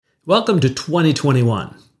Welcome to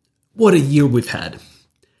 2021. What a year we've had.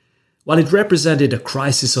 While it represented a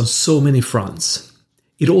crisis on so many fronts,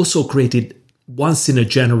 it also created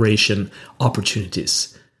once-in-a-generation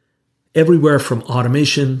opportunities. Everywhere from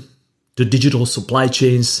automation to digital supply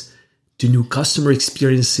chains to new customer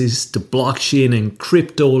experiences to blockchain and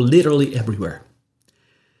crypto, literally everywhere.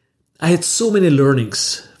 I had so many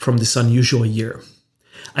learnings from this unusual year.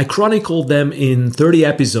 I chronicled them in 30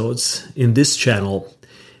 episodes in this channel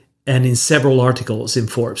and in several articles in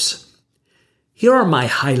Forbes. Here are my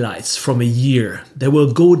highlights from a year that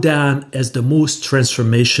will go down as the most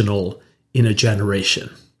transformational in a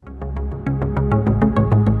generation.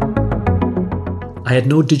 I had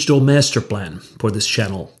no digital master plan for this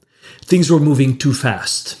channel. Things were moving too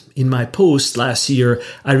fast. In my post last year,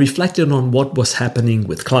 I reflected on what was happening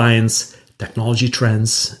with clients, technology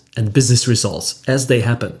trends, and business results as they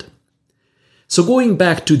happened. So going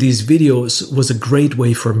back to these videos was a great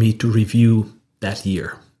way for me to review that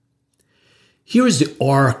year. Here is the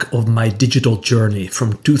arc of my digital journey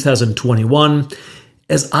from 2021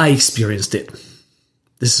 as I experienced it.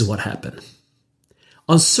 This is what happened.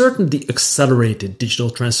 Uncertainty accelerated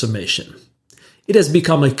digital transformation. It has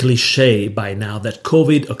become a cliche by now that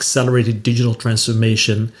COVID accelerated digital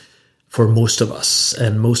transformation for most of us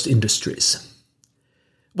and most industries.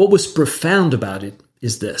 What was profound about it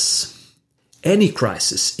is this. Any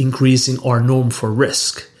crisis increasing our norm for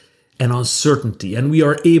risk and uncertainty, and we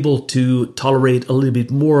are able to tolerate a little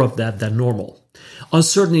bit more of that than normal.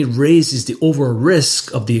 Uncertainty raises the overall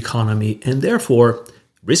risk of the economy, and therefore,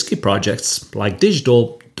 risky projects like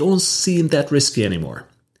digital don't seem that risky anymore.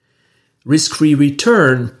 Risk-free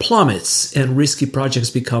return plummets, and risky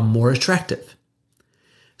projects become more attractive.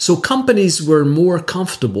 So companies were more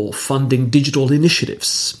comfortable funding digital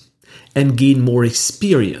initiatives and gain more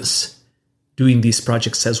experience doing these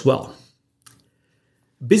projects as well.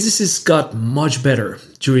 Businesses got much better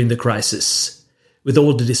during the crisis. With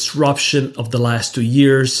all the disruption of the last 2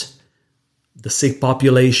 years, the sick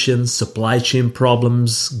population, supply chain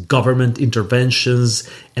problems, government interventions,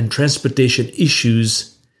 and transportation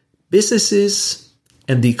issues, businesses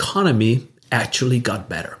and the economy actually got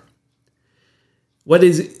better.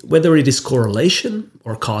 Whether it is correlation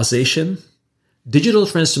or causation, digital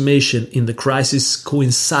transformation in the crisis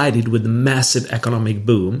coincided with a massive economic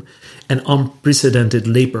boom and unprecedented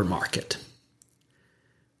labor market.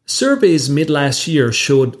 Surveys mid-last year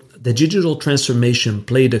showed that digital transformation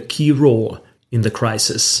played a key role in the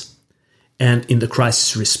crisis and in the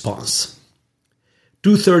crisis response.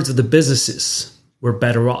 2/3 of the businesses were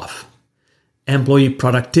better off. Employee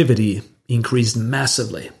productivity increased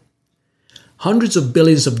massively. Hundreds of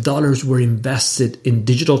billions of dollars were invested in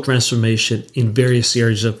digital transformation in various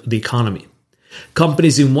areas of the economy.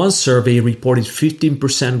 Companies in one survey reported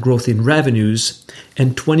 15% growth in revenues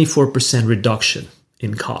and 24% reduction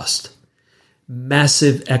in cost.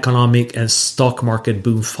 Massive economic and stock market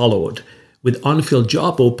boom followed, with unfilled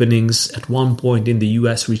job openings at one point in the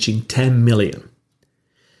US reaching 10 million.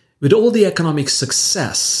 With all the economic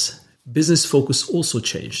success, business focus also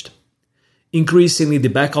changed. Increasingly, the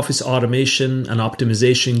back-office automation and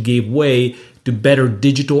optimization gave way to better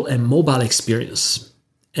digital and mobile experience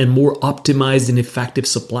and more optimized and effective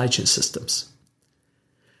supply chain systems.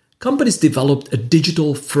 Companies developed a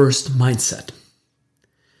digital-first mindset.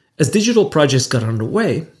 As digital projects got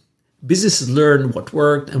underway, businesses learned what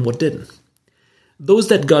worked and what didn't. Those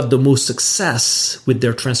that got the most success with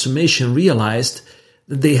their transformation realized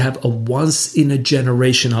that they have a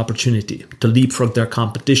once-in-a-generation opportunity to leapfrog their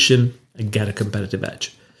competition and get a competitive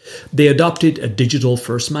edge. They adopted a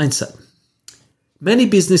digital-first mindset. Many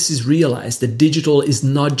businesses realized that digital is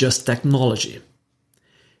not just technology.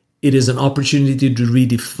 It is an opportunity to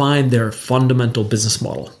redefine their fundamental business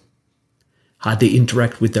model, how they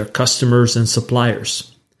interact with their customers and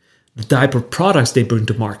suppliers, the type of products they bring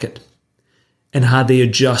to market, and how they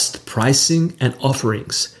adjust pricing and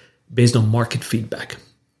offerings based on market feedback.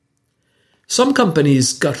 Some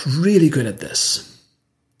companies got really good at this.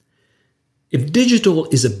 If digital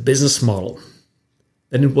is a business model,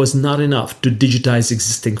 then it was not enough to digitize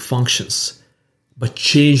existing functions, but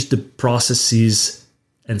change the processes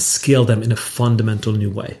and scale them in a fundamental new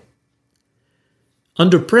way.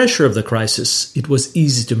 Under pressure of the crisis, it was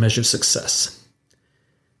easy to measure success.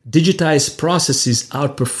 Digitized processes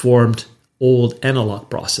outperformed old analog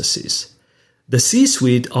processes. The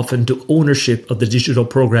C-suite often took ownership of the digital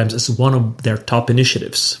programs as one of their top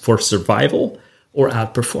initiatives for survival or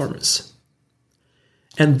outperformance.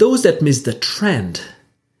 And those that missed the trend,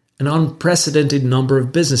 an unprecedented number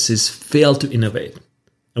of businesses failed to innovate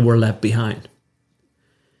and were left behind.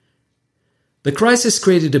 The crisis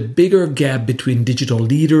created a bigger gap between digital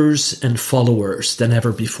leaders and followers than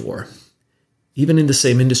ever before, even in the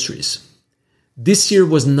same industries. This year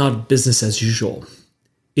was not business as usual.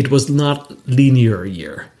 It was not a linear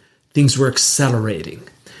year. Things were accelerating.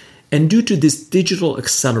 And due to this digital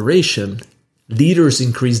acceleration, leaders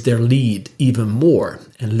increased their lead even more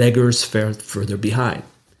and laggers fell further behind.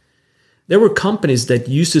 There were companies that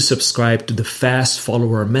used to subscribe to the fast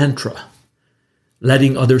follower mantra,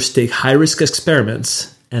 letting others take high-risk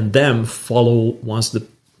experiments and them follow once the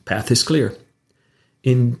path is clear.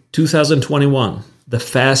 In 2021, the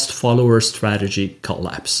fast follower strategy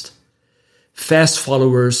collapsed. Fast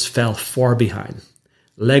followers fell far behind.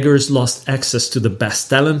 Laggers lost access to the best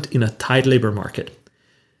talent in a tight labor market.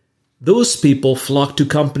 Those people flocked to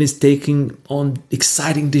companies taking on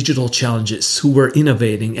exciting digital challenges, who were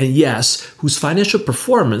innovating, and yes, whose financial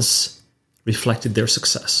performance reflected their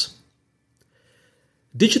success.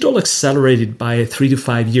 Digital accelerated by 3 to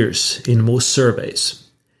 5 years in most surveys.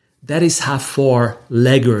 That is how far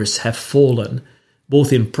laggers have fallen,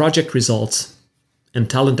 both in project results and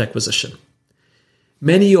talent acquisition.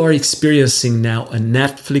 Many are experiencing now a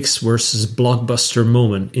Netflix versus Blockbuster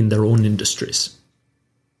moment in their own industries.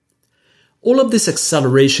 All of this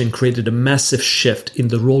acceleration created a massive shift in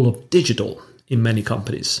the role of digital in many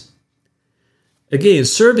companies. Again,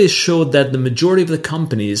 surveys showed that the majority of the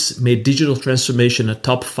companies made digital transformation a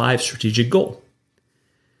top 5 strategic goal.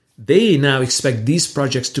 They now expect these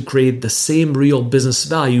projects to create the same real business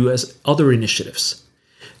value as other initiatives.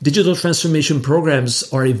 Digital transformation programs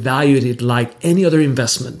are evaluated like any other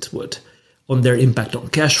investment would on their impact on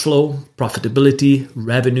cash flow, profitability,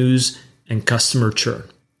 revenues, and customer churn.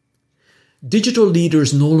 Digital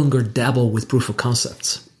leaders no longer dabble with proof of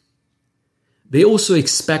concepts. They also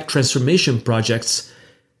expect transformation projects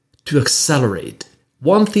to accelerate.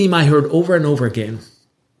 One theme I heard over and over again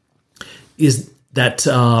is that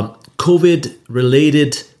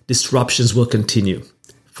COVID-related disruptions will continue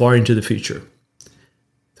far into the future,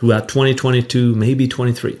 throughout 2022, maybe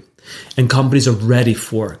 23. And companies are ready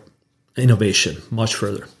for innovation much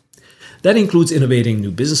further. That includes innovating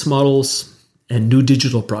new business models and new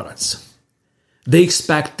digital products. They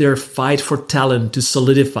expect their fight for talent to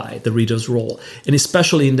solidify the leader's role, and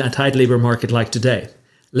especially in a tight labor market like today.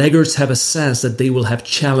 Laggers have a sense that they will have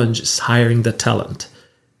challenges hiring the talent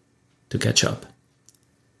to catch up.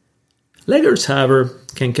 Laggers, however,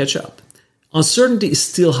 can catch up. Uncertainty is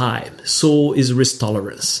still high, so is risk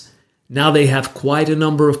tolerance. Now they have quite a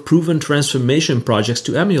number of proven transformation projects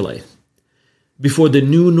to emulate. Before the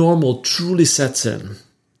new normal truly sets in,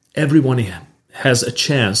 everyone has a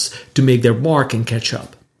chance to make their mark and catch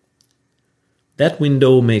up. That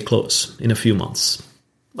window may close in a few months,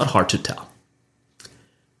 but hard to tell.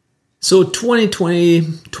 So 2020,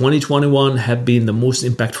 2021 have been the most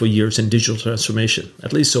impactful years in digital transformation,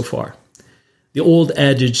 at least so far. The old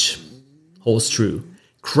adage holds true.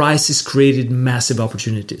 Crisis created massive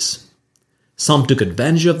opportunities. Some took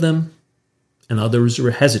advantage of them, and others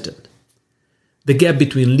were hesitant. The gap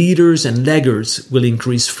between leaders and laggers will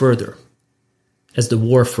increase further as the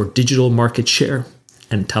war for digital market share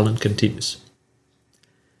and talent continues.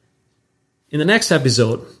 In the next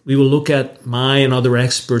episode, we will look at my and other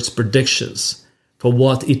experts' predictions for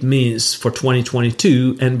what it means for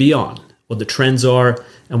 2022 and beyond, what the trends are,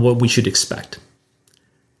 and what we should expect.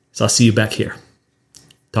 So I'll see you back here.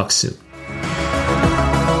 Talk soon.